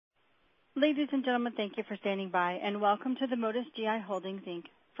Ladies and gentlemen, thank you for standing by, and welcome to the Motus GI Holdings, Inc.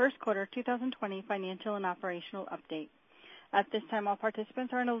 First Quarter 2020 Financial and Operational Update. At this time, all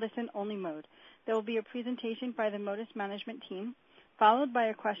participants are in a listen-only mode. There will be a presentation by the Motus management team, followed by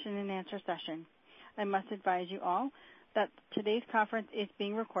a question-and-answer session. I must advise you all that today's conference is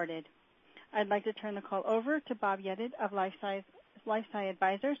being recorded. I'd like to turn the call over to Bob Yedid of LifeSci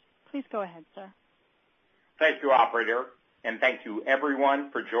Advisors. Please go ahead, sir. Thank you, operator, and thank you everyone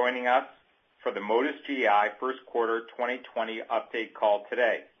for joining us for the Motus GI First Quarter 2020 update call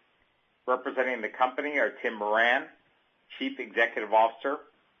today. Representing the company are Tim Moran, Chief Executive Officer,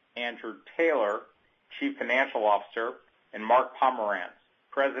 Andrew Taylor, Chief Financial Officer, and Mark Pomerantz,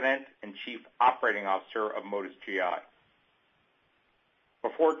 President and Chief Operating Officer of Motus GI.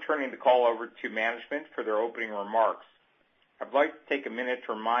 Before turning the call over to management for their opening remarks, I'd like to take a minute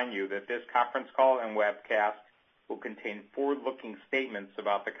to remind you that this conference call and webcast will contain forward-looking statements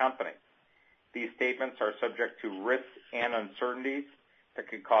about the company. These statements are subject to risks and uncertainties that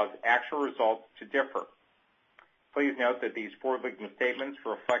could cause actual results to differ. Please note that these forward-looking statements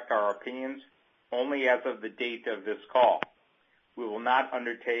reflect our opinions only as of the date of this call. We will not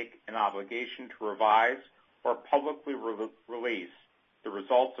undertake an obligation to revise or publicly release the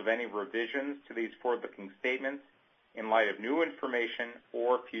results of any revisions to these forward-looking statements in light of new information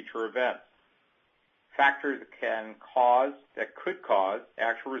or future events. Factors that could cause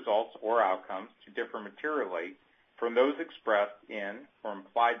actual results or outcomes to differ materially from those expressed in or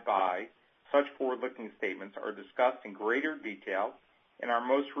implied by such forward-looking statements are discussed in greater detail in our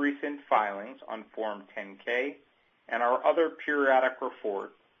most recent filings on Form 10-K and our other periodic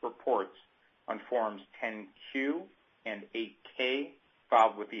reports on Forms 10-Q and 8-K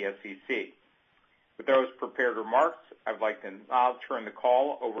filed with the SEC. With those prepared remarks, I'd like to now turn the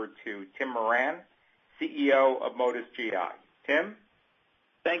call over to Tim Moran, CEO of Motus GI. Tim?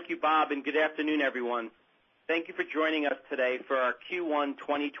 Thank you, Bob, and good afternoon, everyone. Thank you for joining us today for our Q1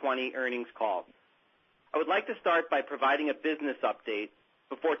 2020 earnings call. I would like to start by providing a business update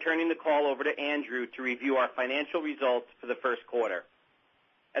before turning the call over to Andrew to review our financial results for the first quarter.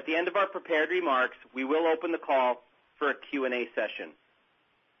 At the end of our prepared remarks, we will open the call for a Q&A session.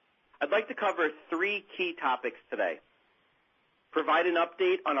 I'd like to cover 3 key topics today. Provide an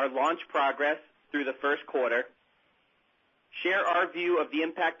update on our launch progress through the first quarter, share our view of the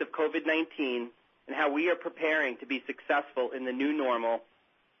impact of COVID-19 and how we are preparing to be successful in the new normal,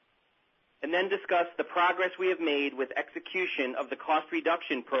 and then discuss the progress we have made with execution of the cost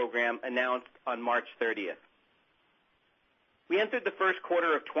reduction program announced on March 30th. We entered the first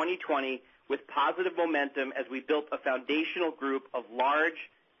quarter of 2020 with positive momentum as we built a foundational group of large,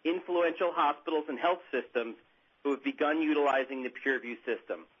 influential hospitals and health systems who have begun utilizing the PureView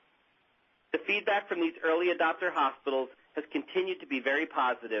system. The feedback from these early adopter hospitals has continued to be very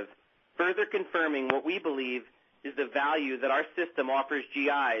positive, further confirming what we believe is the value that our system offers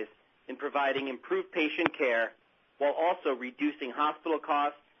GIs in providing improved patient care while also reducing hospital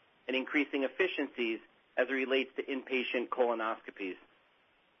costs and increasing efficiencies as it relates to inpatient colonoscopies.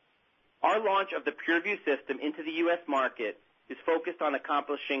 Our launch of the PureView system into the U.S. market is focused on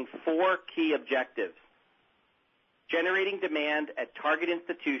accomplishing 4 key objectives: generating demand at target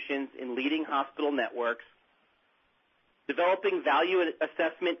institutions in leading hospital networks, developing value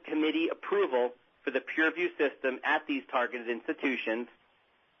assessment committee approval for the PureView system at these targeted institutions,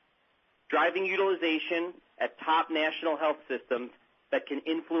 driving utilization at top national health systems that can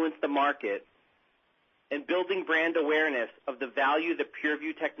influence the market, and building brand awareness of the value the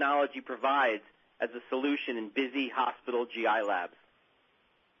PureView technology provides as a solution in busy hospital GI labs.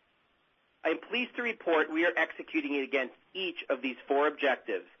 I am pleased to report we are executing against each of these 4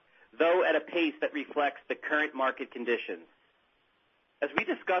 objectives, though at a pace that reflects the current market conditions. As we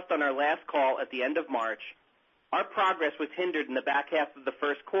discussed on our last call at the end of March, our progress was hindered in the back half of the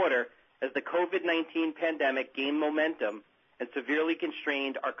first quarter as the COVID-19 pandemic gained momentum and severely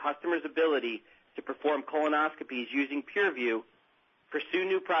constrained our customers' ability to perform colonoscopies using PureView, pursue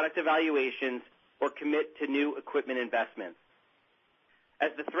new product evaluations, or commit to new equipment investments. As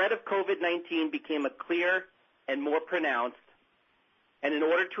the threat of COVID-19 became clear and more pronounced, and in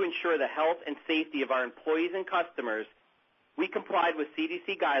order to ensure the health and safety of our employees and customers, we complied with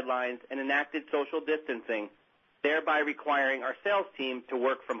CDC guidelines and enacted social distancing, thereby requiring our sales team to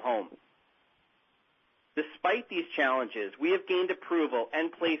work from home. Despite these challenges, we have gained approval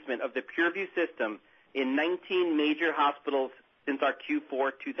and placement of the PureView system in 19 major hospitals since our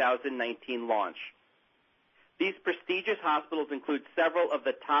Q4 2019 launch. These prestigious hospitals include several of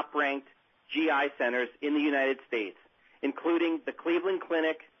the top-ranked GI centers in the United States, including the Cleveland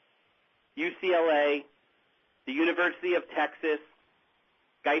Clinic, UCLA, the University of Texas,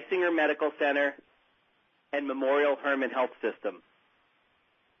 Geisinger Medical Center, and Memorial Hermann Health System.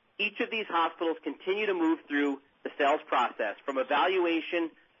 Each of these hospitals continue to move through the sales process from evaluation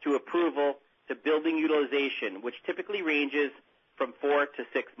to approval to building utilization, which typically ranges from 4 to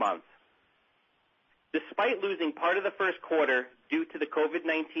 6 months. Despite losing part of the first quarter due to the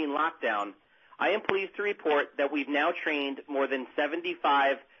COVID-19 lockdown, I am pleased to report that we've now trained more than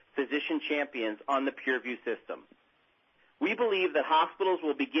 75 physician champions on the PureView system. We believe that hospitals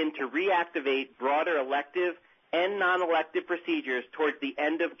will begin to reactivate broader elective and non-elective procedures towards the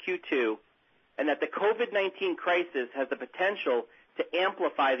end of Q2, and that the COVID-19 crisis has the potential to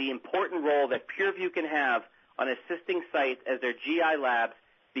amplify the important role that PureView can have on assisting sites as their GI labs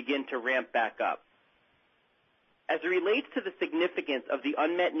begin to ramp back up. As it relates to the significance of the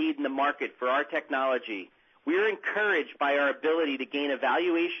unmet need in the market for our technology, we are encouraged by our ability to gain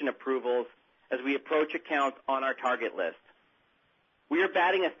evaluation approvals as we approach accounts on our target list. We are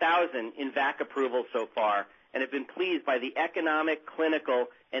batting 1,000 in VAC approvals so far and have been pleased by the economic, clinical,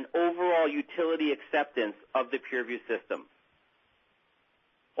 and overall utility acceptance of the PureView system.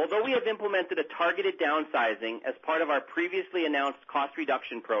 Although we have implemented a targeted downsizing as part of our previously announced cost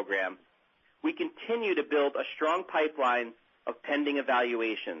reduction program, we continue to build a strong pipeline of pending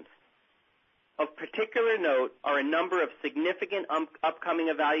evaluations. Of particular note are a number of significant upcoming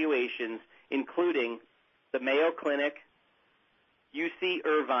evaluations, including the Mayo Clinic, UC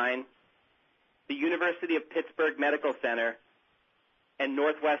Irvine, the University of Pittsburgh Medical Center, and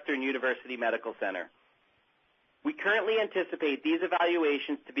Northwestern University Medical Center. We currently anticipate these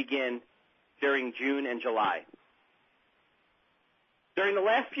evaluations to begin during June and July. During the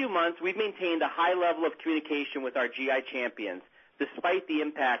last few months, we've maintained a high level of communication with our GI champions, despite the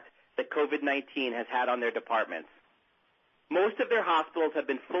impact that COVID-19 has had on their departments. Most of their hospitals have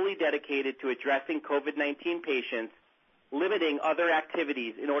been fully dedicated to addressing COVID-19 patients, limiting other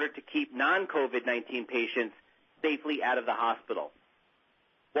activities in order to keep non-COVID-19 patients safely out of the hospital.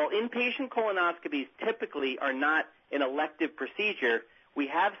 While inpatient colonoscopies typically are not an elective procedure, we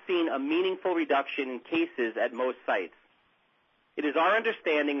have seen a meaningful reduction in cases at most sites. It is our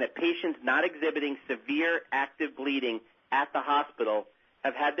understanding that patients not exhibiting severe active bleeding at the hospital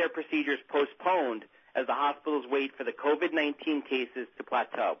have had their procedures postponed as the hospitals wait for the COVID-19 cases to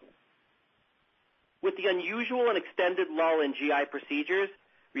plateau. With the unusual and extended lull in GI procedures,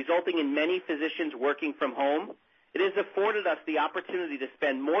 resulting in many physicians working from home, it has afforded us the opportunity to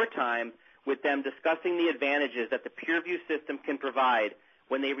spend more time with them discussing the advantages that the PureView system can provide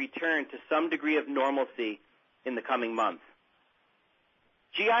when they return to some degree of normalcy in the coming months.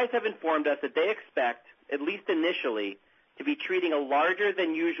 GIs have informed us that they expect, at least initially, to be treating a larger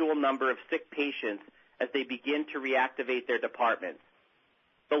than usual number of sick patients as they begin to reactivate their departments.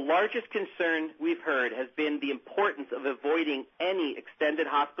 The largest concern we've heard has been the importance of avoiding any extended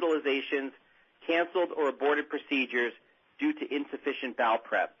hospitalizations, canceled or aborted procedures due to insufficient bowel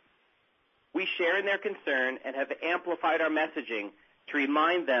prep. We share in their concern and have amplified our messaging to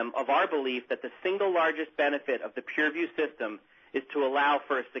remind them of our belief that the single largest benefit of the PureView system is to allow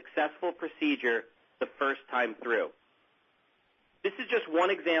for a successful procedure the first time through. This is just one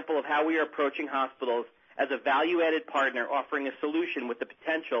example of how we are approaching hospitals as a value-added partner offering a solution with the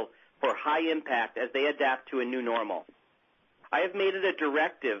potential for high impact as they adapt to a new normal. I have made it a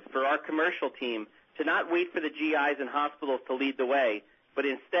directive for our commercial team to not wait for the GIs and hospitals to lead the way, but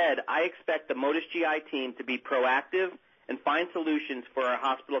instead I expect the Motus GI team to be proactive and find solutions for our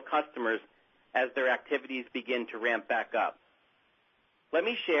hospital customers as their activities begin to ramp back up. Let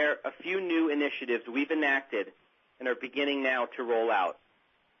me share a few new initiatives we've enacted and are beginning now to roll out.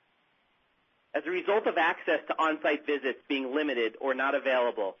 As a result of access to on-site visits being limited or not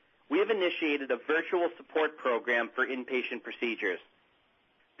available, we have initiated a virtual support program for inpatient procedures.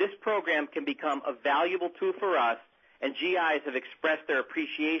 This program can become a valuable tool for us, and GIs have expressed their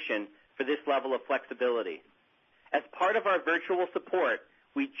appreciation for this level of flexibility. As part of our virtual support,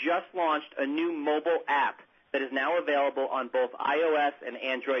 we just launched a new mobile app that is now available on both iOS and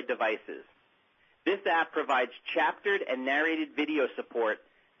Android devices. This app provides chaptered and narrated video support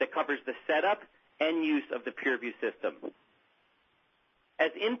that covers the setup and use of the PureView system.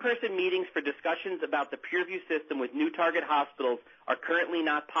 As in-person meetings for discussions about the PureView system with new target hospitals are currently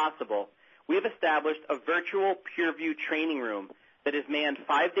not possible, we have established a virtual PureView training room that is manned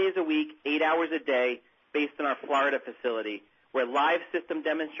 5 days a week, 8 hours a day, based in our Florida facility, where live system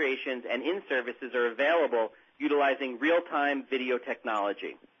demonstrations and in-services are available utilizing real-time video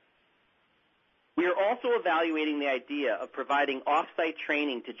technology. We are also evaluating the idea of providing off-site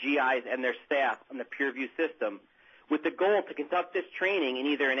training to GIs and their staff on the PureView system, with the goal to conduct this training in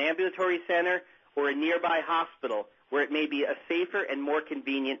either an ambulatory center or a nearby hospital where it may be a safer and more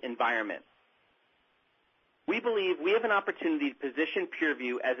convenient environment. We believe we have an opportunity to position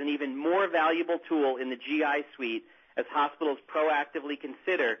PureView as an even more valuable tool in the GI suite as hospitals proactively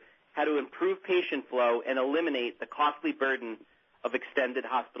consider how to improve patient flow and eliminate the costly burden of extended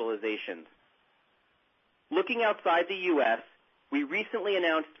hospitalizations. Looking outside the U.S., we recently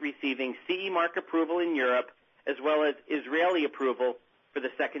announced receiving CE mark approval in Europe as well as Israeli approval for the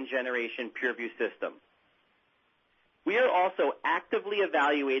second-generation PureView system. We are also actively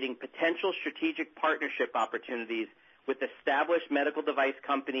evaluating potential strategic partnership opportunities with established medical device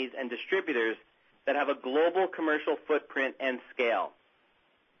companies and distributors that have a global commercial footprint and scale.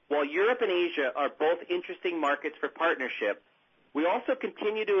 While Europe and Asia are both interesting markets for partnership, we also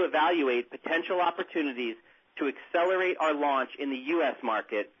continue to evaluate potential opportunities to accelerate our launch in the U.S.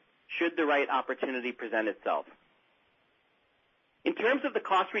 market should the right opportunity present itself. In terms of the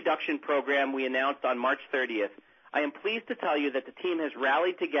cost reduction program we announced on March 30th, I am pleased to tell you that the team has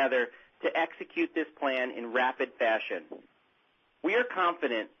rallied together to execute this plan in rapid fashion. We are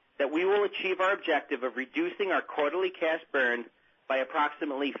confident that we will achieve our objective of reducing our quarterly cash burn by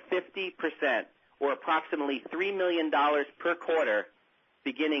approximately 50%, or approximately $3 million per quarter,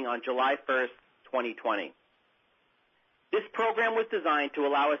 beginning on July 1st, 2020. This program was designed to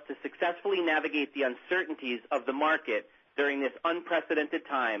allow us to successfully navigate the uncertainties of the market during this unprecedented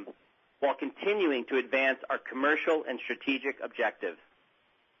time while continuing to advance our commercial and strategic objectives.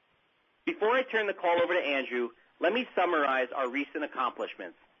 Before I turn the call over to Andrew, let me summarize our recent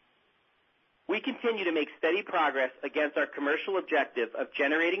accomplishments. We continue to make steady progress against our commercial objective of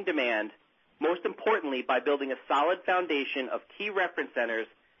generating demand, most importantly by building a solid foundation of key reference centers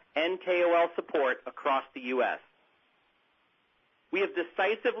and KOL support across the U.S. We have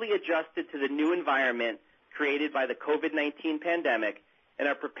decisively adjusted to the new environment created by the COVID-19 pandemic and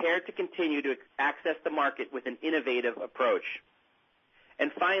are prepared to continue to access the market with an innovative approach.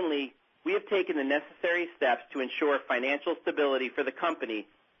 And finally, we have taken the necessary steps to ensure financial stability for the company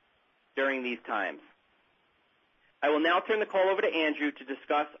during these times. I will now turn the call over to Andrew to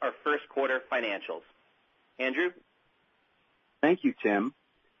discuss our first quarter financials. Andrew? Thank you, Tim,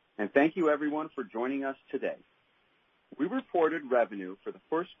 and thank you everyone for joining us today. We reported revenue for the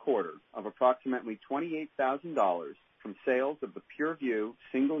first quarter of approximately $28,000 from sales of the PureView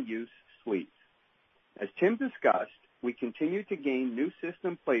single-use suite. As Tim discussed, we continue to gain new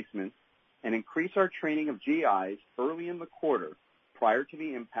system placements and increase our training of GIs early in the quarter prior to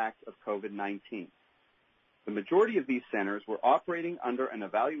the impact of COVID-19. The majority of these centers were operating under an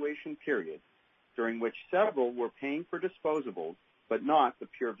evaluation period during which several were paying for disposables but not the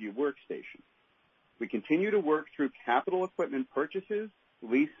PureView workstation. We continue to work through capital equipment purchases,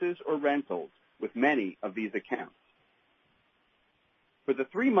 leases, or rentals with many of these accounts. For the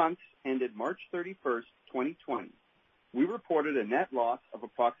 3 months ended March 31st, 2020, we reported a net loss of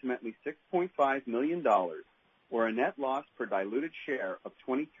approximately $6.5 million, or a net loss per diluted share of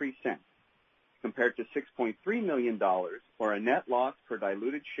 23 cents, compared to $6.3 million, or a net loss per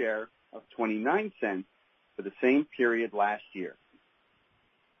diluted share of 29 cents for the same period last year.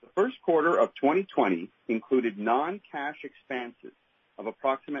 The first quarter of 2020 included non-cash expenses of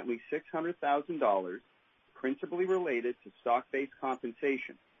approximately $600,000, principally related to stock-based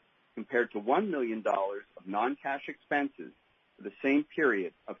compensation, compared to $1 million of non-cash expenses for the same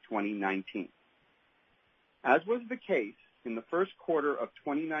period of 2019. As was the case in the first quarter of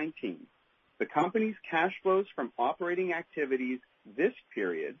 2019, the company's cash flows from operating activities this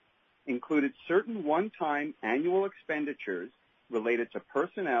period included certain one-time annual expenditures related to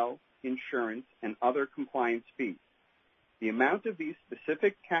personnel, insurance, and other compliance fees. The amount of these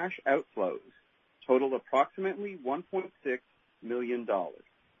specific cash outflows totaled approximately $1.6 million.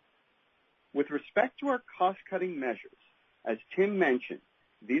 With respect to our cost-cutting measures, as Tim mentioned,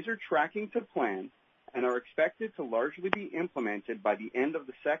 these are tracking to plan and are expected to largely be implemented by the end of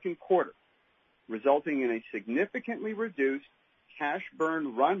the second quarter, resulting in a significantly reduced cash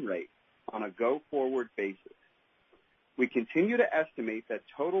burn run rate on a go-forward basis. We continue to estimate that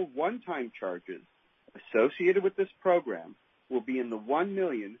total one-time charges associated with this program will be in the $1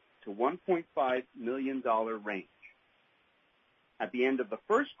 million to $1.5 million range. At the end of the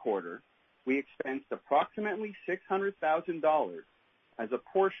first quarter, we expensed approximately $600,000 as a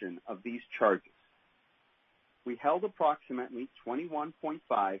portion of these charges. We held approximately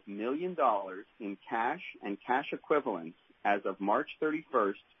 $21.5 million in cash and cash equivalents as of March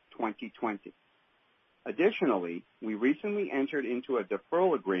 31st, 2020. Additionally, we recently entered into a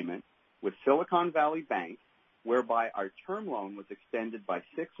deferral agreement with Silicon Valley Bank, whereby our term loan was extended by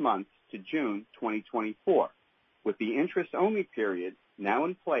 6 months to June 2024, with the interest-only period now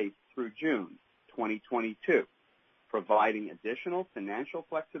in place through June 2022. providing additional financial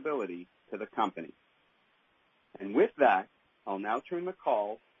flexibility to the company. And with that, I'll now turn the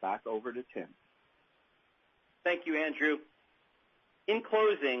call back over to Tim. Thank you, Andrew. In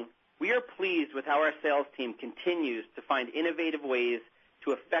closing, we are pleased with how our sales team continues to find innovative ways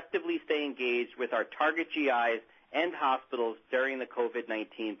to effectively stay engaged with our target GIs and hospitals during the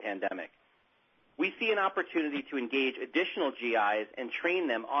COVID-19 pandemic. We see an opportunity to engage additional GIs and train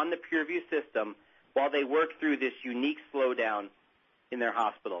them on the PureView system while they work through this unique slowdown in their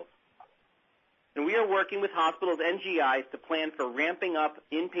hospitals. And we are working with hospitals and GIs to plan for ramping up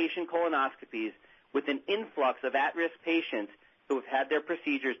inpatient colonoscopies with an influx of at-risk patients who have had their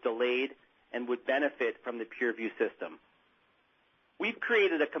procedures delayed and would benefit from the PureView system. We've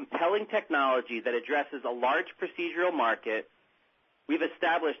created a compelling technology that addresses a large procedural market. We've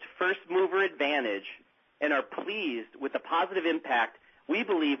established first-mover advantage and are pleased with the positive impact we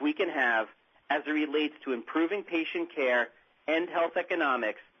believe we can have as it relates to improving patient care and health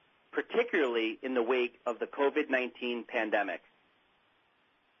economics, particularly in the wake of the COVID-19 pandemic.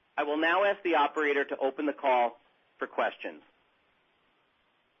 I will now ask the operator to open the call for questions.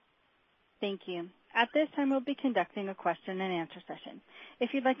 Thank you. At this time, we'll be conducting a question-and-answer session.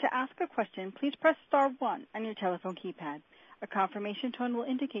 If you'd like to ask a question, please press star 1 on your telephone keypad. A confirmation tone will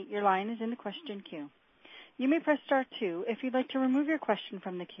indicate your line is in the question queue. You may press star 2 if you'd like to remove your question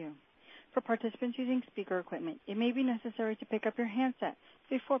from the queue. For participants using speaker equipment, it may be necessary to pick up your handset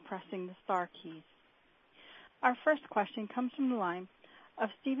before pressing the star keys. Our first question comes from the line of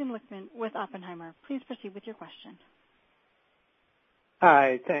Steven Lichtman with Oppenheimer. Please proceed with your question.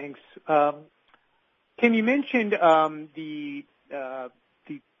 Hi, thanks. Tim, you mentioned the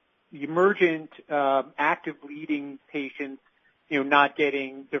emergent active bleeding patients, not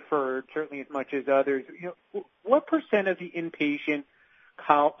getting deferred, certainly as much as others. What % of the inpatient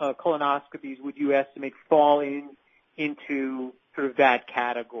colonoscopies would you estimate fall into sort of that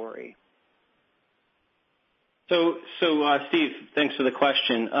category? So Steve, thanks for the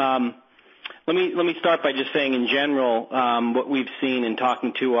question. Let me start by just saying in general, what we've seen in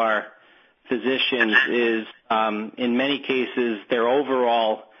talking to our physicians is in many cases their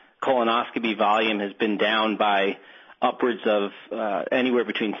overall colonoscopy volume has been down by upwards of anywhere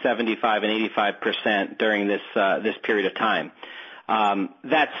between 75 and 85% during this period of time.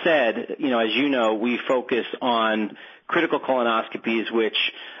 That said, as you know, we focus on critical colonoscopies, which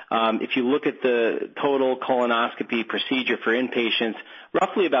if you look at the total colonoscopy procedure for inpatients,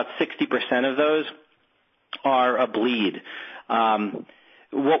 roughly about 60% of those are a bleed.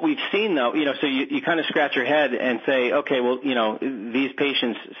 What we've seen, though, so you kind of scratch your head and say, okay, well, these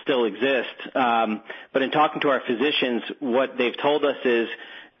patients still exist. But in talking to our physicians, what they've told us is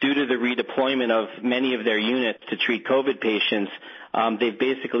due to the redeployment of many of their units to treat COVID patients, they've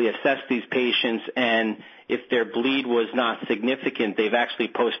basically assessed these patients, and if their bleed was not significant, they've actually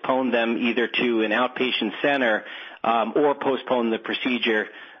postponed them either to an outpatient center or postponed the procedure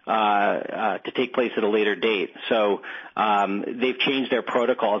to take place at a later date. So they've changed their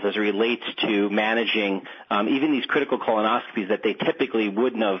protocols as it relates to managing even these critical colonoscopies that they typically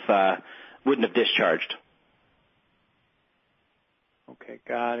wouldn't have discharged. Okay,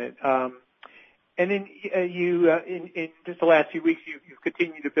 got it. And then you, in just the last few weeks, you've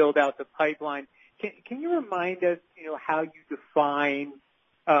continued to build out the pipeline. Can you remind us, how you define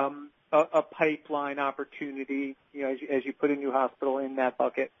a pipeline opportunity, as you put a new hospital in that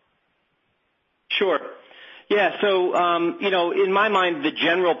bucket? Sure. Yeah, so, in my mind, the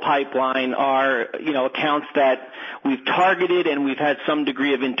general pipeline are, accounts that we've targeted and we've had some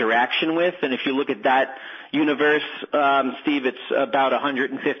degree of interaction with. And if you look at that universe, Steve, it's about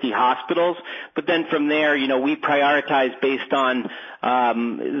 150 hospitals. But then from there, we prioritize based on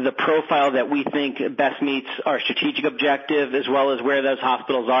the profile that we think best meets our strategic objective, as well as where those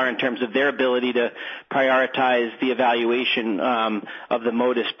hospitals are in terms of their ability to prioritize the evaluation of the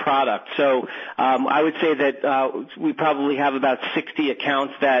Motus product. So I would say that we probably have about 60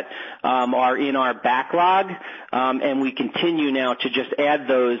 accounts that are in our backlog, and we continue now to just add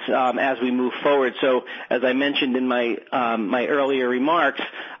those as we move forward. So as I mentioned in my earlier remarks,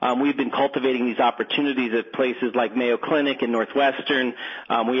 we've been cultivating these opportunities at places like Mayo Clinic and Northwestern.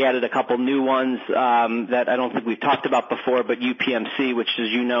 We added a couple new ones that I don't think we've talked about before, but UPMC, which, as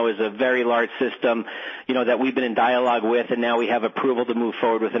you know, is a very large system, that we've been in dialogue with, and now we have approval to move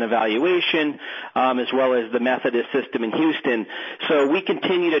forward with an evaluation, as well as the Methodist system in Houston. So we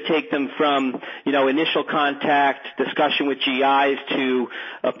continue to take them from, initial contact, discussion with GIs, to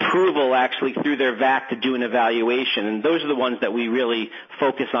approval actually through their VAC to do an evaluation. And those are the ones that we really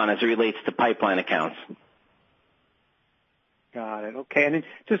focus on as it relates to pipeline accounts. Got it. Okay. And then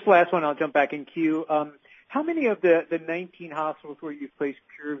just last one, I'll jump back in queue. how many of the 19 hospitals where you've placed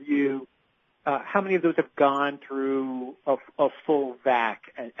PureView, how many of those have gone through a full VAC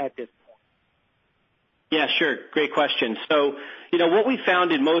at this point? Yeah, sure. Great question. So, what we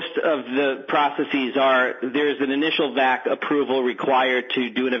found in most of the processes are there's an initial VAC approval required to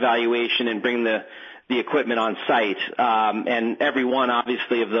do an evaluation and bring the equipment on site. And every one,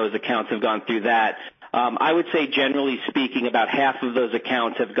 obviously, of those accounts have gone through that. I would say, generally speaking, about half of those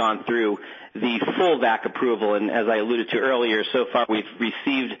accounts have gone through the full VAC approval. And as I alluded to earlier, so far we've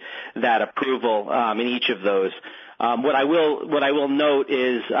received that approval in each of those. What I will note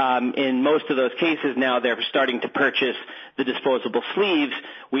is in most of those cases now they're starting to purchase the disposable sleeves.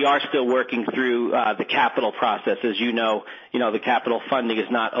 We are still working through the capital process. As you know, the capital funding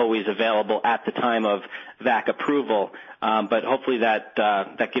is not always available at the time of VAC approval, but hopefully that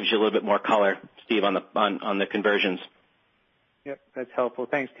gives you a little bit more color, Steve, on the conversions. Yep, that's helpful.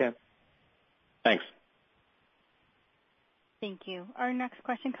 Thanks, Tim. Thanks. Thank you. Our next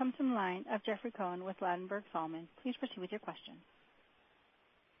question comes from the line of Jeffrey Cohen with Ladenburg Thalmann. Please proceed with your question.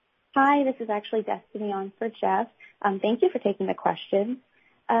 Hi, this is actually Destiny on for Jeff. Thank you for taking the question.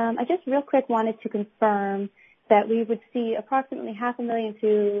 I just real quick wanted to confirm that we would see approximately $500,000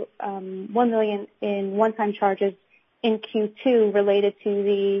 to $1 million in one-time charges in Q2 related to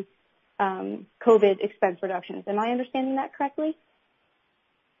the COVID expense reductions. Am I understanding that correctly?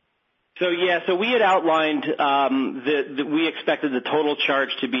 So we had outlined that we expected the total charge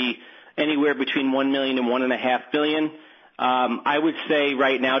to be anywhere between $1 million and $1.5 million. I would say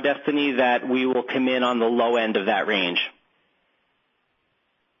right now, Destiny, that we will come in on the low end of that range.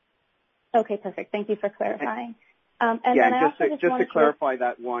 Okay, perfect. Thank you for clarifying. Just to clarify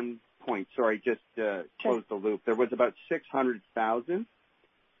that one point, sorry, just to close the loop. There was about $600,000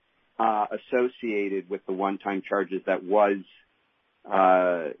 associated with the one-time charges that was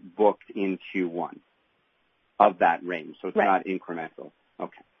booked in Q1 of that range, so it's not incremental.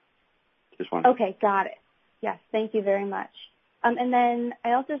 Okay. Just one. Okay, got it. Yes, thank you very much. And then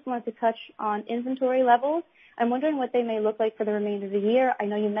I also just wanted to touch on inventory levels. I'm wondering what they may look like for the remainder of the year. I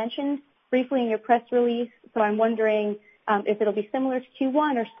know you mentioned briefly in your press release, so I'm wondering if it'll be similar to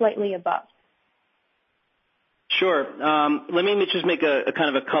Q1 or slightly above. Sure. Let me just make a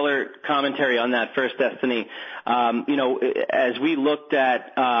kind of a color commentary on that first, Destiny. As we looked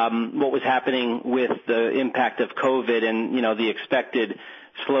at what was happening with the impact of COVID and, the expected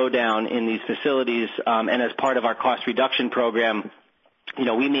slowdown in these facilities, and as part of our cost reduction program,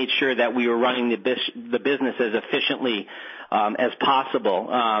 we made sure that we were running the business as efficiently as possible,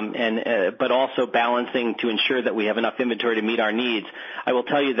 but also balancing to ensure that we have enough inventory to meet our needs. I will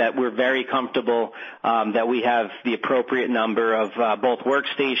tell you that we're very comfortable that we have the appropriate number of both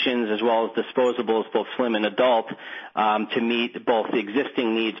workstations as well as disposables, both slim and adult, to meet both the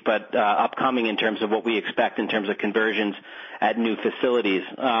existing needs but upcoming in terms of what we expect in terms of conversions at new facilities.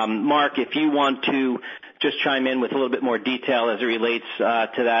 Mark, if you want to just chime in with a little bit more detail as it relates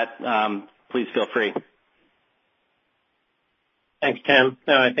to that, please feel free. Thanks, Tim.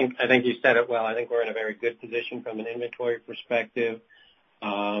 No, I think you said it well. I think we're in a very good position from an inventory perspective,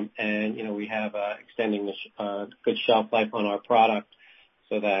 and we have extending the good shelf life on our product,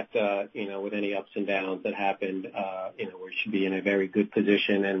 so that with any ups and downs that happened, we should be in a very good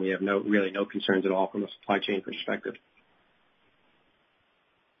position, and we have no concerns at all from a supply chain perspective.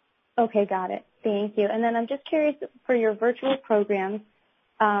 Okay, got it. Thank you. And then I'm just curious, for your virtual programs,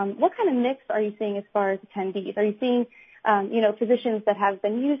 what kind of mix are you seeing as far as attendees? Are you seeing physicians that have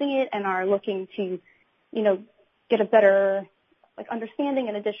been using it and are looking to, get a better understanding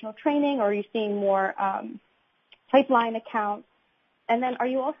and additional training, or are you seeing more pipeline accounts? And then are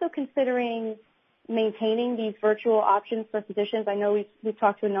you also considering maintaining these virtual options for physicians? I know we've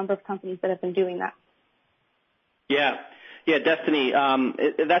talked to a number of companies that have been doing that. Yeah, Destiny,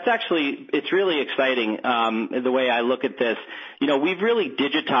 it's really exciting the way I look at this. We've really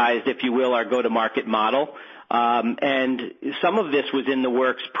digitized, if you will, our go-to-market model. And some of this was in the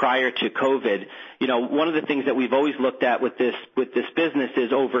works prior to COVID. One of the things that we've always looked at with this business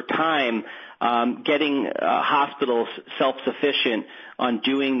is over time, getting hospitals self-sufficient on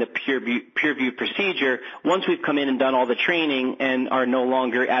doing the PureView procedure. Once we've come in and done all the training and are no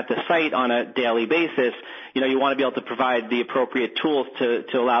longer at the site on a daily basis, you want to be able to provide the appropriate tools to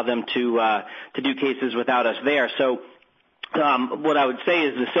allow them to do cases without us there. So what I would say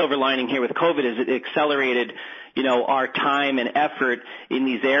is the silver lining here with COVID is it accelerated, our time and effort in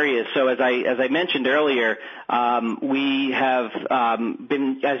these areas. So as I mentioned earlier, we have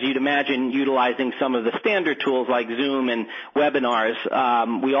been, as you'd imagine, utilizing some of the standard tools like Zoom and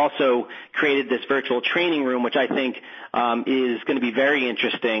webinars. We also created this virtual training room, which I think is going to be very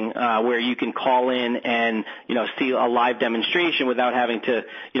interesting, where you can call in and see a live demonstration without having to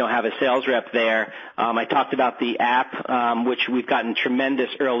have a sales rep there. I talked about the app, which we've gotten tremendous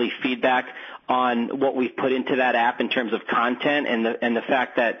early feedback on what we've put into that app in terms of content and the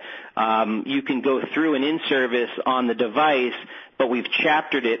fact that you can go through an in-service on the device, but we've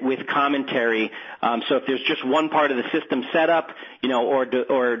chaptered it with commentary. So if there's just one part of the system setup,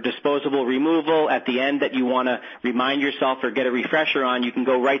 or disposable removal at the end that you want to remind yourself or get a refresher on, you can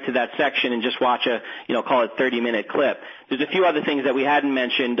go right to that section and just watch a, call it 30-minute clip. There's a few other things that we hadn't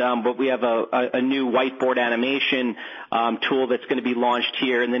mentioned, but we have a new whiteboard animation tool that's going to be launched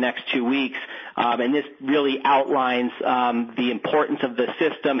here in the next 2 weeks. And this really outlines the importance of the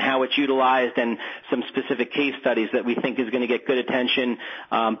system, how it's utilized, and some specific case studies that we think is going to get good attention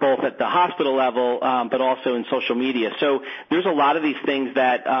both at the hospital level but also in social media. So there's a lot of these things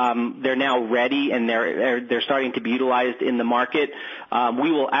that they're now ready and they're starting to be utilized in the market.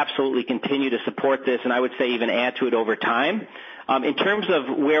 We will absolutely continue to support this, and I would say even add to it over time. In terms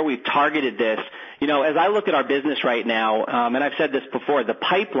of where we've targeted this, as I look at our business right now, and I've said this before, the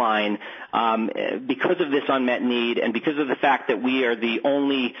pipeline, because of this unmet need and because of the fact that we are the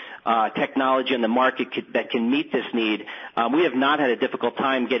only technology in the market that can meet this need, we have not had a difficult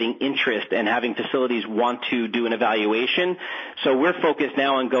time getting interest and having facilities want to do an evaluation. So we're focused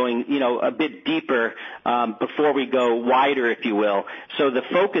now on going, a bit deeper before we go wider, if you will. So the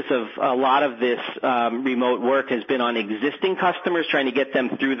focus of a lot of this remote work has been on existing customers, trying to get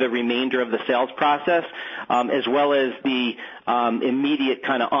them through the remainder of the sales process, as well as the immediate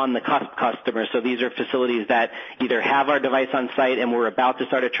kind of on-the-cusp customers. So these are facilities that either have our device on site and we're about to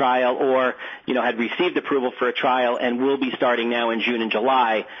start a trial, or had received approval for a trial and will be starting now in June and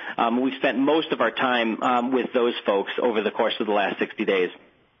July. We've spent most of our time with those folks over the course of the last 60 days.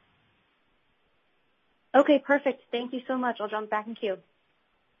 Okay, perfect. Thank you so much. I'll jump back in queue.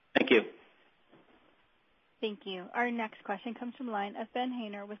 Thank you. Thank you. Our next question comes from the line of Ben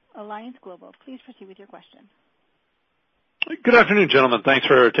Haynor with Alliance Global. Please proceed with your question. Good afternoon, gentlemen. Thanks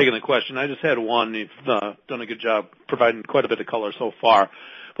for taking the question. I just had one. You've done a good job providing quite a bit of color so far.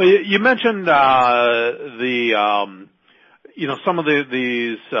 But you mentioned some of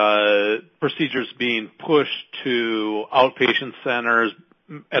these procedures being pushed to outpatient centers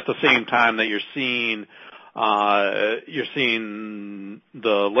at the same time that you're seeing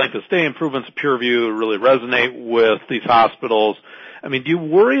the length of stay improvements, PureView, really resonate with these hospitals. I mean, do you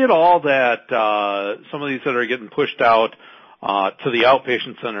worry at all that some of these that are getting pushed out to the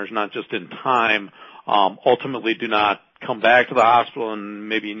outpatient centers, not just in time, ultimately do not come back to the hospital, and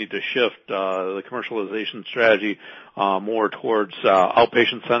maybe you need to shift the commercialization strategy more towards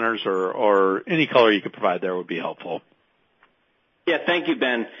outpatient centers, or any color you could provide there would be helpful? Yeah, thank you,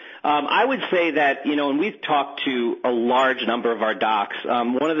 Ben. I would say that, and we've talked to a large number of our docs.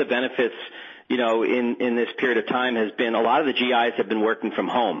 One of the benefits, in this period of time has been a lot of the GIs have been working from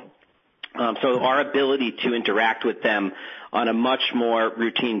home. So our ability to interact with them on a much more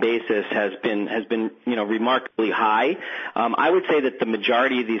routine basis has been remarkably high. I would say that the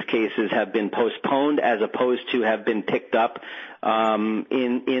majority of these cases have been postponed as opposed to have been picked up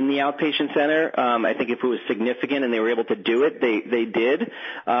in the outpatient center. I think if it was significant and they were able to do it, they did.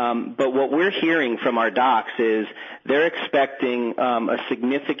 But what we're hearing from our docs is they're expecting a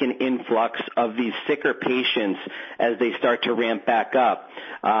significant influx of these sicker patients as they start to ramp back up.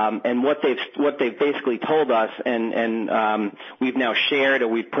 And what they've basically told us, and we've now shared, or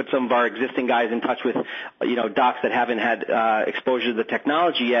we've put some of our existing guys in touch with, docs that haven't had exposure to the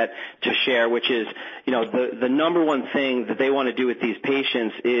technology yet to share, which is, the number one thing that they want to do with these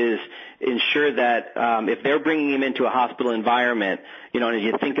patients is ensure that if they're bringing them into a hospital environment, and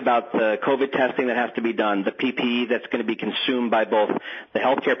you think about the COVID testing that has to be done, the PPE that's going to be consumed by both the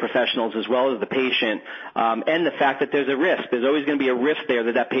healthcare professionals as well as the patient, and the fact that there's a risk. There's always going to be a risk there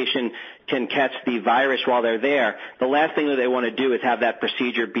that patient can catch the virus while they're there. The last thing that they want to do is have that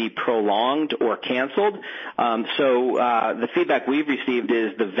procedure be prolonged or canceled. So the feedback we've received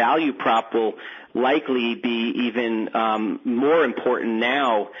is the value prop will likely be even more important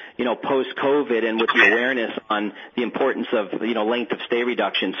now, post-COVID, and with the awareness on the importance of, length of stay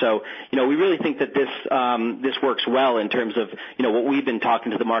reduction. So, we really think that this works well in terms of, what we've been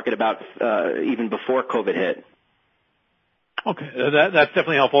talking to the market about even before COVID hit. Okay, that's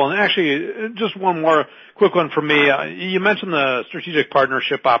definitely helpful. And actually, just one more quick one for me. You mentioned the strategic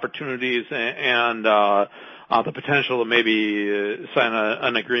partnership opportunities and the potential to maybe sign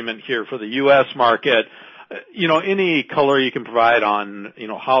an agreement here for the U.S. market. Any color you can provide on,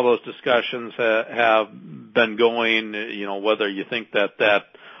 how those discussions have been going, whether you think that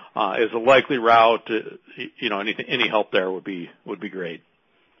is a likely route, any help there would be great.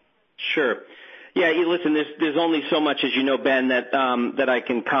 Sure. Yeah, listen, there's only so much, as you know, Ben, that I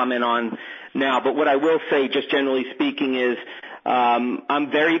can comment on now. But what I will say, just generally speaking, is I'm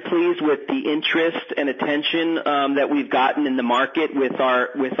very pleased with the interest and attention that we've gotten in the market with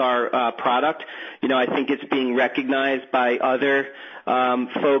our product. I think it's being recognized by other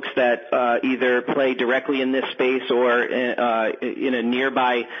folks that either play directly in this space or in a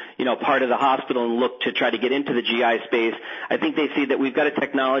nearby part of the hospital and look to try to get into the GI space. I think they see that we've got a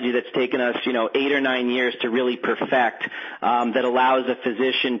technology that's taken us 8 or 9 years to really perfect, that allows a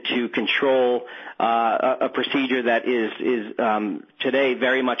physician to control a procedure that is today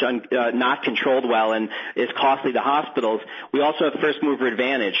very much not controlled well and is costly to hospitals. We also have first mover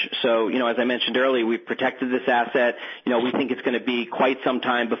advantage. So, as I mentioned earlier, we've protected this asset. We think it's going to be quite some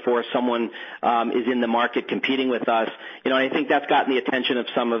time before someone is in the market competing with us. And I think that's gotten the attention of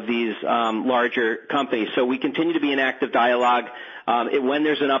some of these larger companies. So we continue to be in active dialogue. When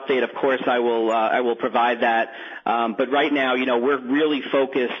there's an update, of course, I will provide that. But right now, we're really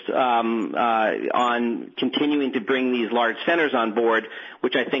focused on continuing to bring these large centers on board,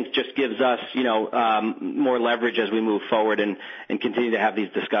 which I think just gives us, more leverage as we move forward and continue to have these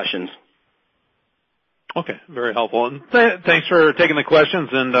discussions. Okay, very helpful. And thanks for taking the questions,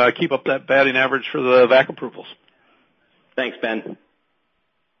 and keep up that batting average for the VAC approvals. Thanks, Ben.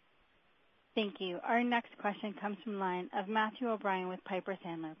 Thank you. Our next question comes from the line of Matthew O'Brien with Piper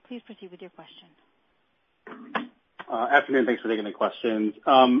Sandler. Please proceed with your question. Afternoon. Thanks for taking the questions.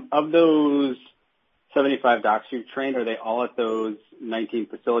 Of those 75 docs you've trained, are they all at those 19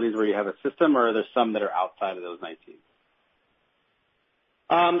 facilities where you have a system, or are there some that are outside of those 19?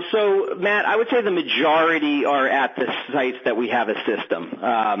 So, Matt, I would say the majority are at the sites that we have a system.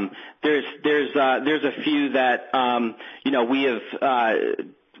 There's a few that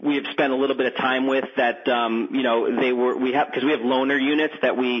we have spent a little bit of time with that because we have loaner units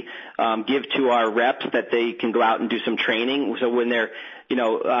that we give to our reps that they can go out and do some training. So when they're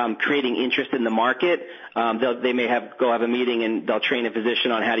creating interest in the market, they may go have a meeting and they'll train a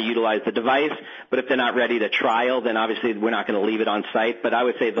physician on how to utilize the device. But if they're not ready to trial, then obviously we're not going to leave it on site. But I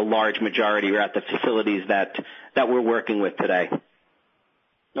would say the large majority are at the facilities that we're working with today.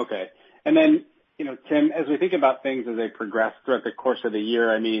 Okay. And then, Tim, as we think about things as they progress throughout the course of the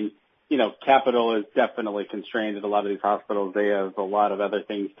year, capital is definitely constrained at a lot of these hospitals. They have a lot of other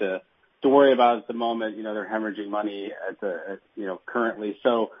things to worry about at the moment. They're hemorrhaging money currently.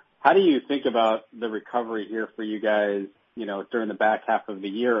 So how do you think about the recovery here for you guys, during the back half of the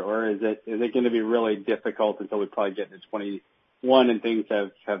year, or is it going to be really difficult until we probably get into 21 and things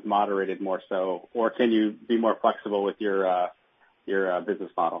have moderated more so, or can you be more flexible with your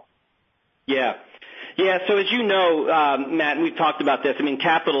business model? Yeah. So as you know, Matt, and we've talked about this.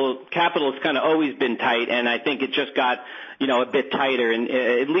 Capital has kind of always been tight, and I think it just got a bit tighter, and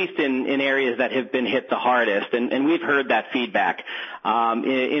at least in areas that have been hit the hardest. And we've heard that feedback,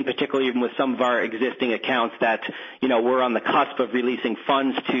 in particular even with some of our existing accounts that we're on the cusp of releasing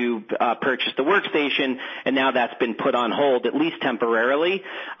funds to purchase the workstation, and now that's been put on hold at least temporarily.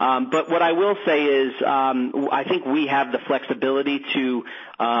 But what I will say is, I think we have the flexibility to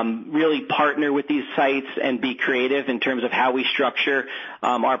really partner with these sites and be creative in terms of how we structure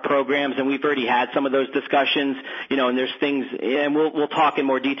our programs, and we've already had some of those discussions, and there's things, and we'll talk in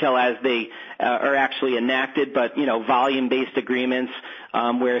more detail as they are actually enacted, but volume-based agreements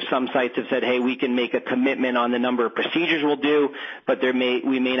where some sites have said, hey, we can make a commitment on the number of procedures we'll do, but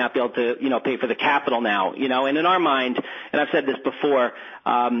we may not be able to pay for the capital now, and in our mind, and I've said this before,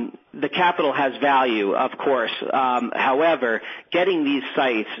 the capital has value, of course. However, getting these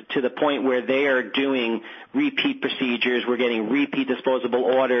sites to the point where they are doing repeat procedures, we're getting repeat disposable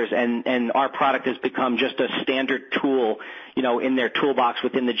orders, and our product has become just a standard tool, in their toolbox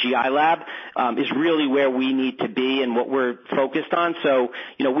within the GI lab, is really where we need to be and what we're focused on. So,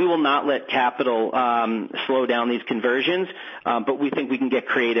 we will not let capital slow down these conversions, but we think we can get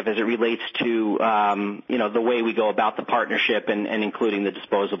creative as it relates to, the way we go about the partnership and including the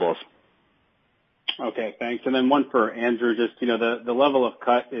disposables. Okay, thanks. And then one for Andrew, just, the level of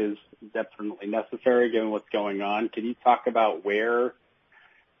cut is definitely necessary given what's going on. Can you talk about where,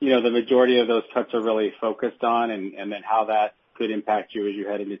 the majority of those cuts are really focused on and then how that could impact you as you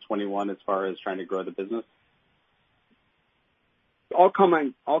head into 21 as far as trying to grow the business? I'll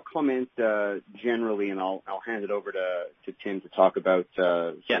comment generally, and I'll hand it over to Tim to talk about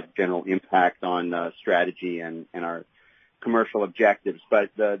sort of general impact on strategy and our commercial objectives. But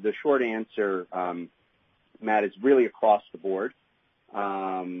the short answer, Matt, is really across the board.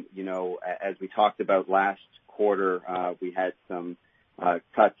 As we talked about last quarter, we had some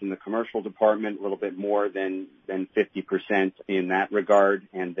cuts in the commercial department, a little bit more than 50% in that regard,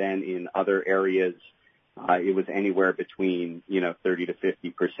 and then in other areas, it was anywhere between 30 to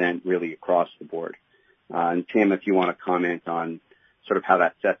 50% really across the board. And Tim, if you want to comment on sort of how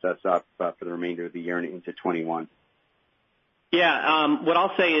that sets us up for the remainder of the year and into 21. Yeah, what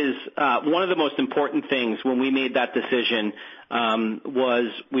I'll say is one of the most important things when we made that decision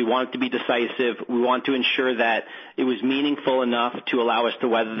was we wanted to be decisive. We wanted to ensure that it was meaningful enough to allow us to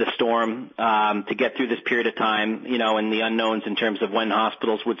weather the storm, to get through this period of time, and the unknowns in terms of when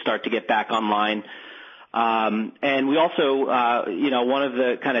hospitals would start to get back online. And we also, one of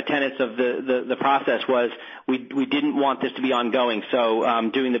the kind of tenets of the process was we didn't want this to be ongoing. So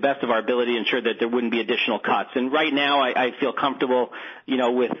doing the best of our ability to ensure that there wouldn't be additional cuts. And right now I feel comfortable,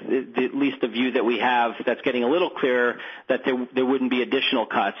 with at least the view that we have that's getting a little clearer that there wouldn't be additional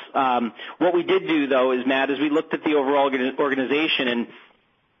cuts. What we did do, though, is, Matt, as we looked at the overall organization and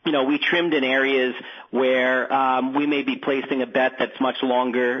we trimmed in areas where we may be placing a bet that's much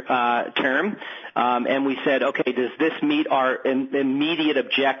longer term. And we said, okay, does this meet our immediate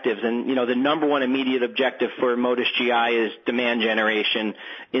objectives? And, the number one immediate objective for Motus GI is demand generation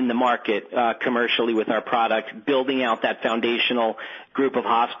in the market commercially with our product, building out that foundational group of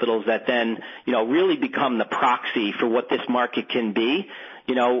hospitals that then, really become the proxy for what this market can be.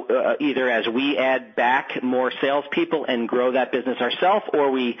 Either as we add back more salespeople and grow that business ourselves, or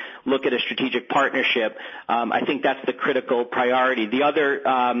we look at a strategic partnership. I think that's the critical priority. The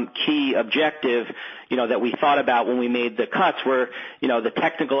other key objective, that we thought about when we made the cuts were, the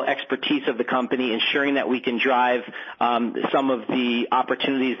technical expertise of the company, ensuring that we can drive some of the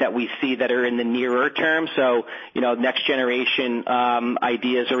opportunities that we see that are in the nearer term. So, next generation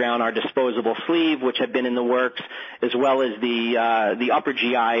ideas around our disposable sleeve, which have been in the works, as well as the upper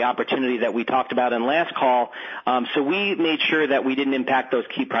GI opportunity that we talked about in last call. So we made sure that we didn't impact those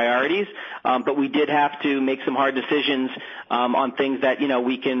key priorities, but we did have to make some hard decisions on things that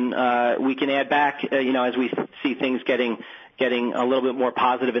we can add back. As we see things getting a little bit more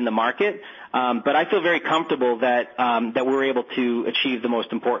positive in the market. But I feel very comfortable that we're able to achieve the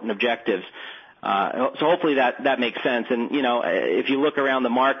most important objectives. So hopefully that makes sense. And, if you look around the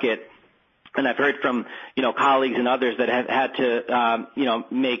market, and I've heard from, colleagues and others that have had to,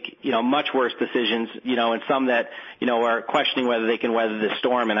 make, much worse decisions, and some that, are questioning whether they can weather the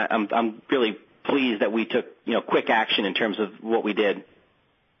storm. And I'm really pleased that we took, quick action in terms of what we did.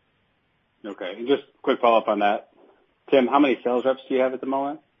 Okay. And just quick follow-up on that. Tim, how many sales reps do you have at the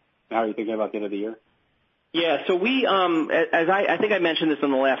moment? And how are you thinking about the end of the year? Yeah, so we, as I think I mentioned this on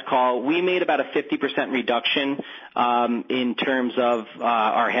the last call, we made about a 50% reduction in terms of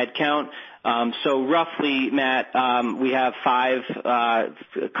our headcount. So roughly, Matt, we have 5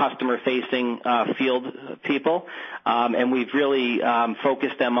 customer-facing field people, and we've really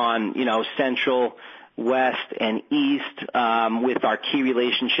focused them on, Central, West, and East with our key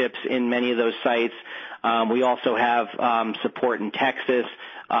relationships in many of those sites. We also have support in Texas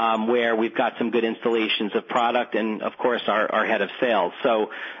where we've got some good installations of product and, of course, our head of sales. So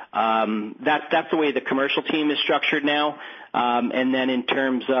that's the way the commercial team is structured now. And then in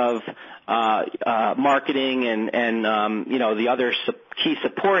terms of marketing and the other key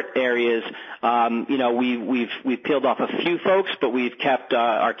support areas, we've peeled off a few folks, but we've kept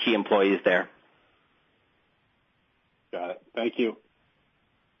our key employees there. Got it. Thank you.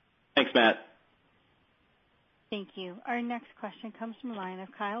 Thanks, Matt. Thank you. Our next question comes from the line of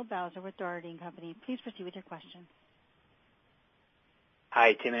Kyle Bowser with Dougherty & Company. Please proceed with your question.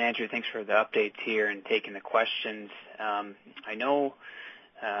 Hi, Tim and Andrew. Thanks for the updates here and taking the questions. I know,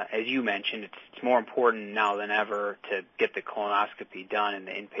 as you mentioned, it's more important now than ever to get the colonoscopy done in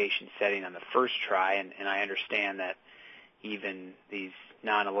the inpatient setting on the first try, and I understand that even these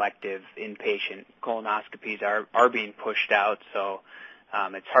non-elective inpatient colonoscopies are being pushed out, so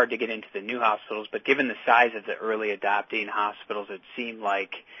it's hard to get into the new hospitals. But given the size of the early adopting hospitals, it seemed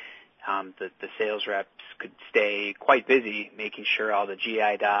like the sales reps could stay quite busy making sure all the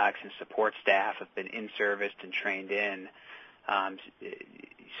GI docs and support staff have been in-serviced and trained in.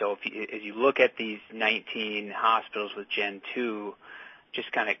 So as you look at these 19 hospitals with Gen 2, just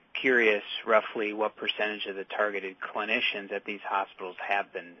kind of curious roughly what percentage of the targeted clinicians at these hospitals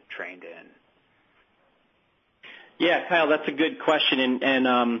have been trained in. Yeah, Kyle, that's a good question.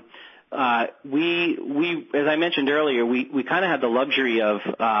 And we, as I mentioned earlier, we kind of had the luxury of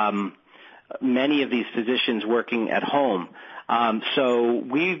many of these physicians working at home. So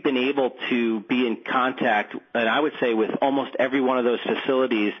we've been able to be in contact, and I would say with almost every one of those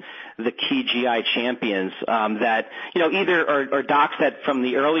facilities, the key GI champions that, either are docs that from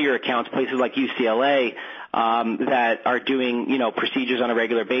the earlier accounts, places like UCLA, that are doing, procedures on a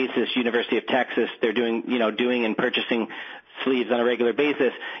regular basis. University of Texas, they're doing and purchasing sleeves on a regular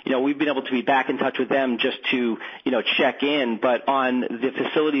basis. We've been able to be back in touch with them just to, check in. But on the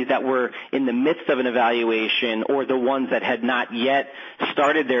facilities that were in the midst of an evaluation or the ones that had not yet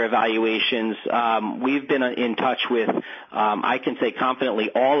started their evaluations, we've been in touch with, I can say confidently,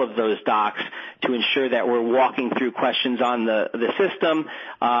 all of those docs to ensure that we're walking through questions on the system,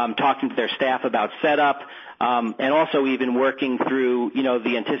 talking to their staff about setup, and also even working through,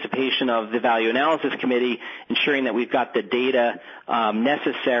 the anticipation of the value analysis committee, ensuring that we've got the data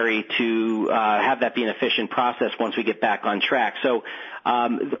necessary to have that be an efficient process once we get back on track. So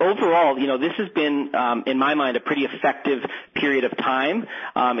overall, this has been, in my mind, a pretty effective period of time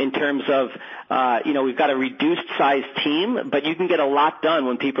in terms of, we've got a reduced size team, but you can get a lot done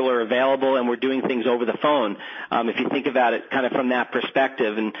when people are available and we're doing things over the phone, if you think about it kind of from that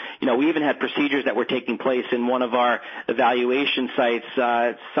perspective. And, we even had procedures that were taking place in one of our evaluation sites,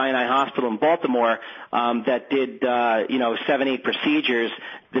 Sinai Hospital in Baltimore, that did, 7-8 procedures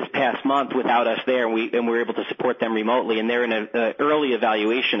this past month without us there, and we were able to support them remotely, and they're in an early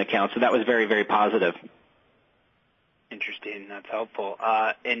evaluation account, so that was very, very positive. Interesting. That's helpful.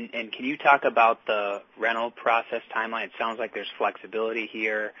 And can you talk about the rental process timeline? It sounds like there's flexibility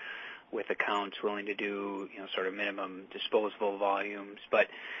here with accounts willing to do, sort of minimum disposable volumes, but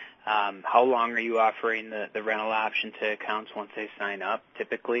how long are you offering the rental option to accounts once they sign up,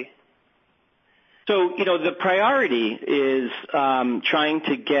 typically? So, the priority is trying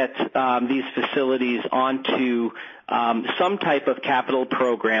to get these facilities onto some type of capital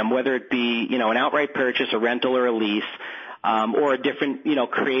program, whether it be, an outright purchase, a rental, or a lease, or a different,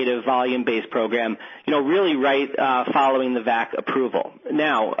 creative volume-based program, really right following the VAC approval.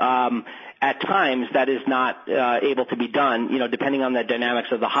 Now, at times that is not able to be done, depending on the dynamics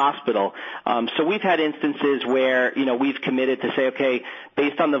of the hospital. So we've had instances where, we've committed to say, okay,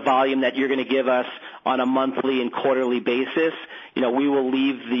 based on the volume that you're going to give us on a monthly and quarterly basis, we will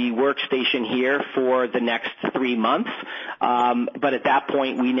leave the workstation here for the next 3 months. But at that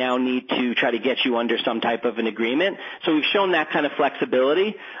point, we now need to try to get you under some type of an agreement. So we've shown that kind of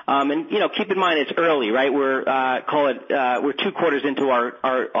flexibility. And, keep in mind it's early, right? We're 2 quarters into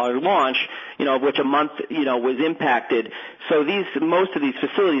our launch, of which a month, was impacted. So most of these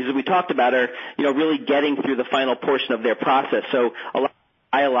facilities that we talked about are, really getting through the final portion of their process. So a lot of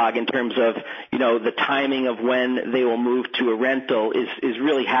dialogue in terms of, the timing of when they will move to a rental is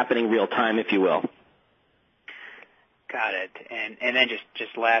really happening real time, if you will. Got it. And then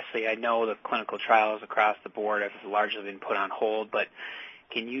just lastly, I know the clinical trials across the board have largely been put on hold, but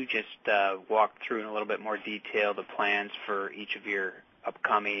can you just walk through in a little bit more detail the plans for each of your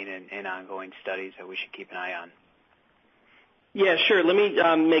upcoming and ongoing studies that we should keep an eye on? Yeah, sure. Let me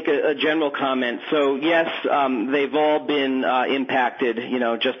make a general comment. So, yes, they've all been impacted,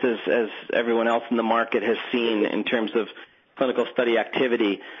 just as everyone else in the market has seen in terms of clinical study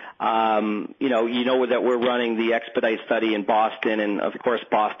activity. That we're running the Expedite study in Boston, and of course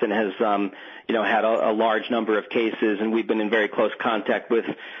Boston has, had a large number of cases, and we've been in very close contact with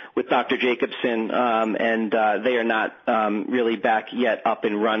Dr. Jacobson, and they are not really back yet up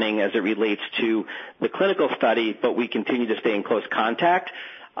and running as it relates to the clinical study, but we continue to stay in close contact.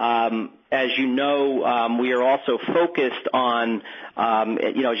 As you know, we are also focused on,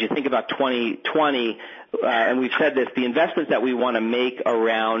 as you think about 2020, and we've said this, the investments that we want to make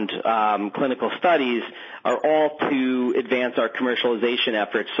around clinical studies are all to advance our commercialization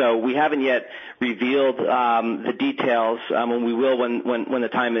efforts. So we haven't yet revealed the details, and we will when the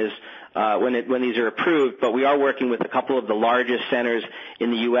time is when these are approved, but we are working with a couple of the largest centers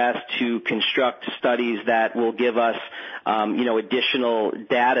in the U.S. to construct studies that will give us, additional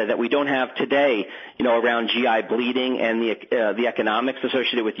data that we don't have today, around GI bleeding and the economics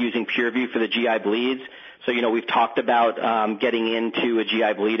associated with using PureView for the GI bleeds. So, we've talked about getting into a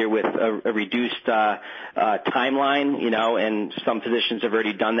GI bleeder with a reduced timeline, and some physicians have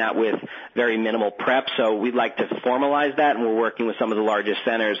already done that with very minimal prep. So we'd like to formalize that, and we're working with some of the largest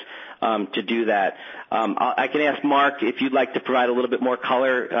centers to do that. I can ask Mark if you'd like to provide a little bit more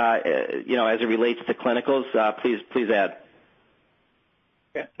color, as it relates to clinicals. Please add.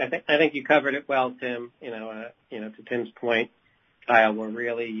 Yeah, I think you covered it well, Tim. To Tim's point, Kyle, we're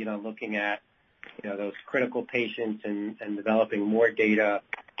really, looking at, those critical patients and developing more data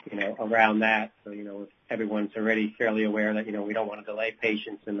around that. So, everyone's already fairly aware that, we don't want to delay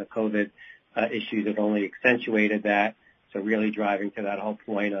patients, and the COVID issues have only accentuated that. So really driving to that whole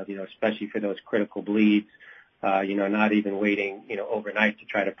point of, especially for those critical bleeds, not even waiting, overnight to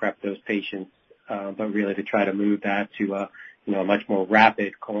try to prep those patients, but really to try to move that to a much more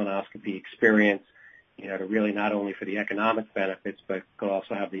rapid colonoscopy experience, to really not only for the economic benefits, but could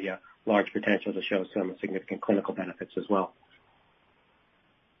also have the large potential to show some significant clinical benefits as well.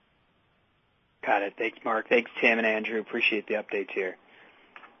 Got it. Thanks, Mark. Thanks, Tim and Andrew. Appreciate the updates here.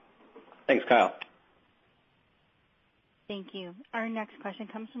 Thanks, Kyle. Thank you. Our next question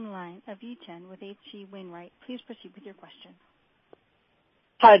comes from the line of Yi Chen with H.C. Wainwright. Please proceed with your question.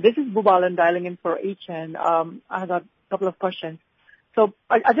 Hi, this is Bubalan dialing in for Yi Chen. I have a couple of questions. So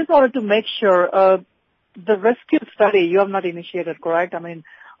I just wanted to make sure the rescue study you have not initiated, correct? I mean,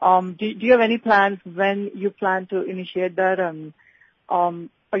 do you have any plans when you plan to initiate that? And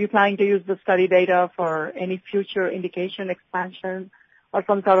are you planning to use the study data for any future indication expansion or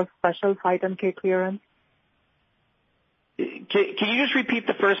some sort of special 510(k) clearance? Can you just repeat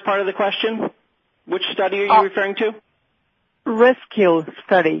the first part of the question? Which study are you referring to? Rescue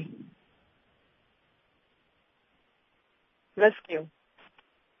study. Rescue.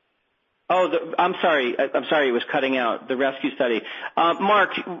 Oh, I'm sorry. It was cutting out. The rescue study.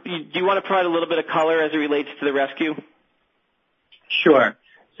 Mark, do you want to provide a little bit of color as it relates to the rescue? Sure.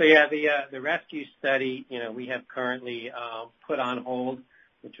 So yeah, the rescue study, we have currently put on hold,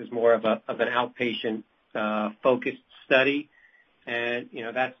 which was more of an outpatient focused study. And,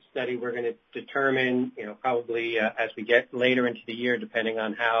 that's a study we're going to determine, probably as we get later into the year, depending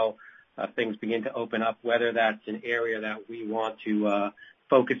on how things begin to open up, whether that's an area that we want to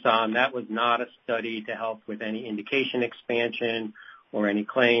focus on. That was not a study to help with any indication expansion or any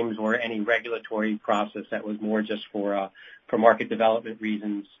claims or any regulatory process. That was more just for market development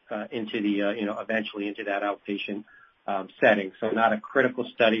reasons into the, eventually into that outpatient setting. So not a critical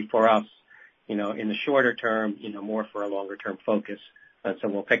study for us, in the shorter term, more for a longer term focus. So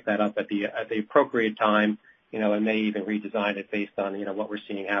we'll pick that up at the appropriate time, and may even redesign it based on, what we're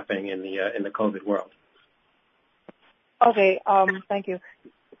seeing happening in the COVID world. Okay, thank you.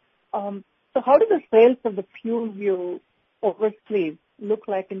 So how do the sales of the PureView over sleeve look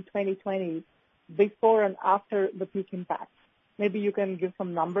like in 2020 before and after the peak impact? Maybe you can give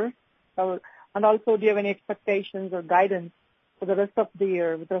some numbers. And also, do you have any expectations or guidance for the rest of the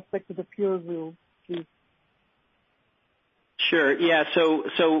year with respect to the PureView, please? Sure. Yeah.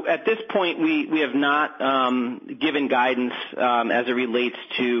 So at this point, we have not given guidance as it relates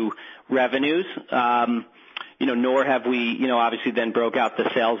to revenues. Nor have we, obviously then broke out the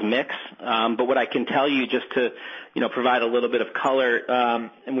sales mix. But what I can tell you, just to, provide a little bit of color,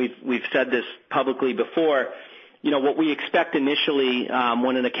 and we've said this publicly before, what we expect initially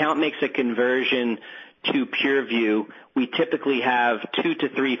when an account makes a conversion to PureView, we typically have 2 to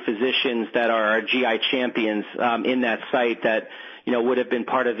 3 physicians that are our GI champions in that site that, would have been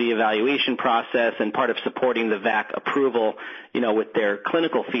part of the evaluation process and part of supporting the VAC approval, with their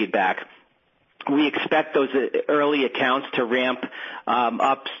clinical feedback. We expect those early accounts to ramp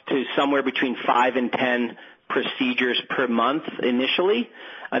up to somewhere between 5 and 10 procedures per month initially.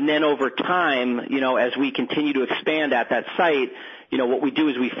 And then over time, as we continue to expand at that site, what we do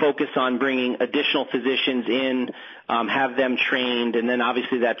is we focus on bringing additional physicians in, have them trained, and then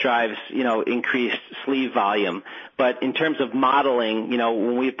obviously that drives, increased sleeve volume. But in terms of modeling,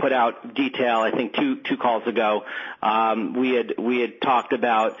 when we put out detail, I think two calls ago, we had talked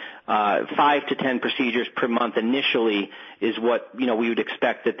about 5 to 10 procedures per month initially is what, we would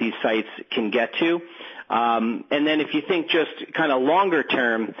expect that these sites can get to. And then if you think just kind of longer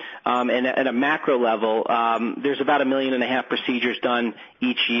term, and at a macro level, there's about 1.5 million procedures done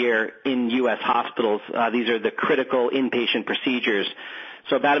each year in U.S. hospitals. These are the critical inpatient procedures.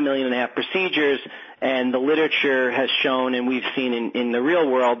 So about 1.5 million procedures, and the literature has shown, and we've seen in the real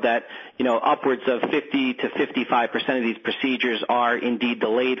world that, upwards of 50 to 55% of these procedures are indeed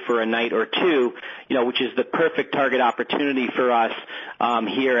delayed for a night or two, which is the perfect target opportunity for us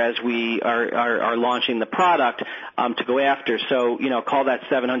here as we are launching the product to go after. So, call that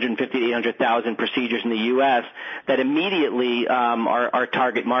 750 to 800,000 procedures in the U.S. that immediately are our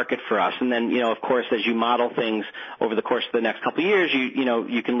target market for us. And then, of course, as you model things over the course of the next couple of years,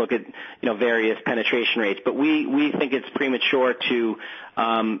 you can look at, various penetration rates. But we think it's premature to,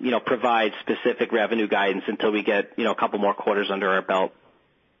 provide specific revenue guidance until we get, a couple more quarters under our belt.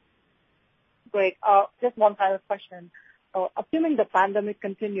 Great. Just one final question. Assuming the pandemic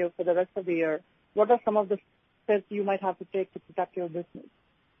continues for the rest of the year, what are some of the steps you might have to take to protect your business?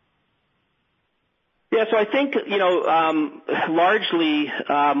 Yeah, so I think, largely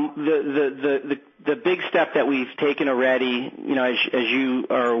the big step that we've taken already, as you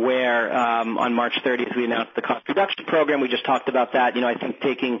are aware, on March 30th we announced the cost reduction program. We just talked about that. I think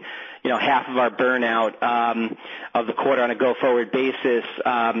taking, half of our burnout of the quarter on a go-forward basis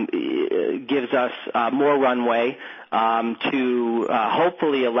gives us more runway to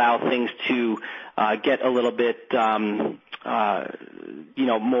hopefully allow things to get a little bit,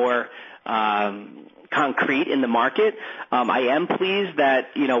 more concrete in the market. I am pleased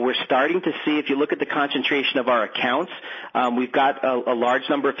that, we're starting to see, if you look at the concentration of our accounts, we've got a large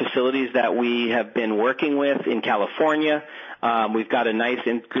number of facilities that we have been working with in California. We've got a nice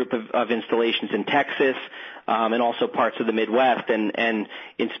group of installations in Texas, and also parts of the Midwest. And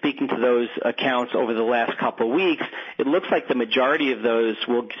in speaking to those accounts over the last couple of weeks, it looks like the majority of those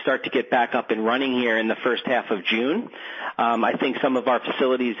will start to get back up and running here in the first half of June. I think some of our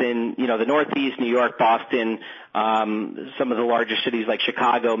facilities in, the Northeast, New York, Boston, some of the larger cities like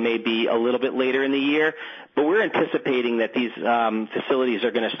Chicago may be a little bit later in the year, but we're anticipating that these facilities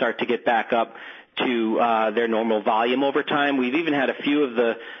are going to start to get back up to their normal volume over time. We've even had a few of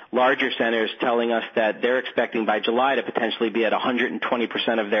the larger centers telling us that they're expecting by July to potentially be at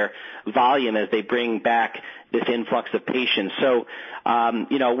 120% of their volume as they bring back this influx of patients. So,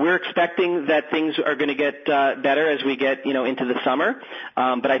 we're expecting that things are going to get better as we get, into the summer.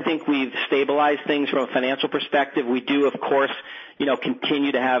 But I think we've stabilized things from a financial perspective. We do, of course,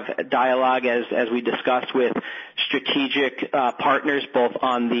 continue to have dialogue as we discussed with strategic partners, both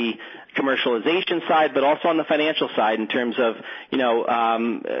on the commercialization side, but also on the financial side in terms of,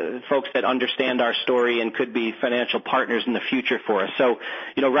 folks that understand our story and could be financial partners in the future for us. So,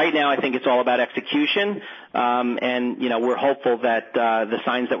 right now I think it's all about execution, and, we're hopeful that the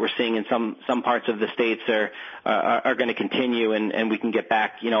signs that we're seeing in some parts of the states are going to continue and we can get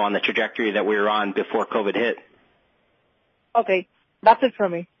back, on the trajectory that we were on before COVID hit. Okay. That's it for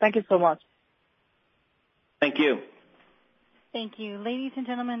me. Thank you so much. Thank you. Thank you. Ladies and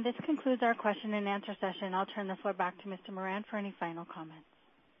gentlemen, this concludes our question and answer session. I'll turn the floor back to Mr. Moran for any final comments.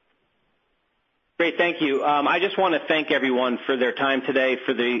 Great, thank you. I just want to thank everyone for their time today,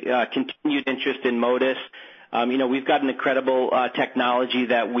 for the continued interest in Motus. We've got an incredible technology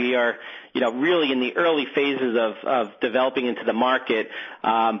that we are, really in the early phases of developing into the market.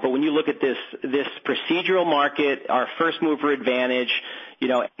 But when you look at this procedural market, our first mover advantage,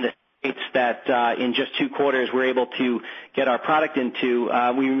 and the states that in just 2 quarters we're able to get our product into,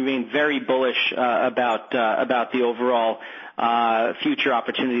 we remain very bullish about the overall future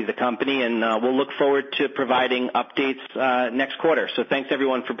opportunity of the company, and we'll look forward to providing updates next quarter. So thanks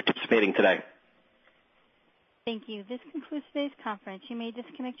everyone for participating today. Thank you. This concludes today's conference. You may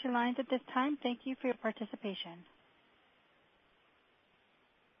disconnect your lines at this time. Thank you for your participation.